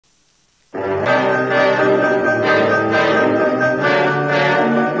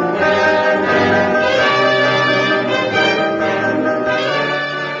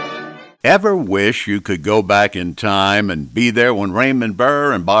Ever wish you could go back in time and be there when Raymond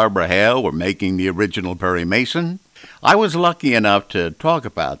Burr and Barbara Hale were making the original Perry Mason? I was lucky enough to talk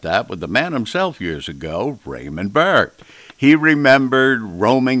about that with the man himself years ago, Raymond Burr. He remembered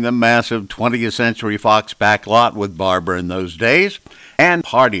roaming the massive 20th Century Fox back lot with Barbara in those days and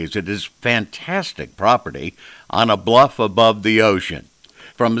parties at his fantastic property on a bluff above the ocean.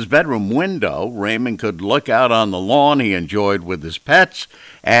 From his bedroom window, Raymond could look out on the lawn he enjoyed with his pets,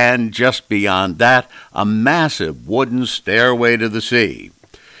 and just beyond that, a massive wooden stairway to the sea.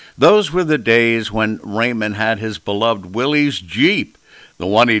 Those were the days when Raymond had his beloved Willie's Jeep, the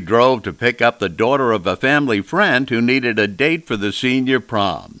one he drove to pick up the daughter of a family friend who needed a date for the senior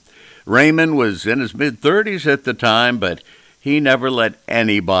prom. Raymond was in his mid-30s at the time, but he never let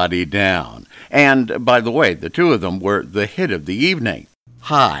anybody down. And, by the way, the two of them were the hit of the evening.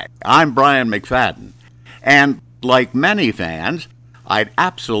 Hi, I'm Brian McFadden, and like many fans, I'd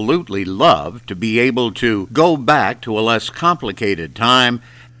absolutely love to be able to go back to a less complicated time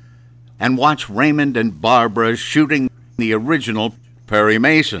and watch Raymond and Barbara shooting the original Perry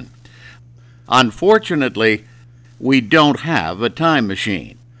Mason. Unfortunately, we don't have a time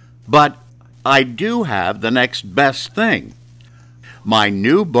machine, but I do have the next best thing. My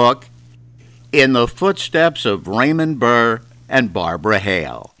new book, In the Footsteps of Raymond Burr and Barbara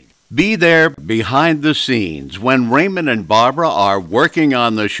Hale. Be there behind the scenes when Raymond and Barbara are working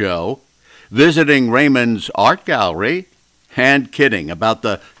on the show, visiting Raymond's art gallery, and kidding about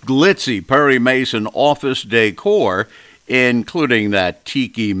the glitzy Perry Mason office decor, including that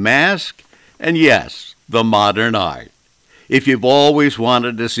tiki mask, and yes, the modern art. If you've always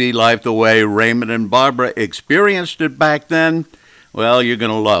wanted to see life the way Raymond and Barbara experienced it back then, well, you're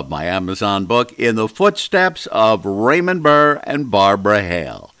going to love my Amazon book, In the Footsteps of Raymond Burr and Barbara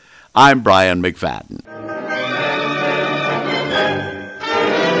Hale. I'm Brian McFadden.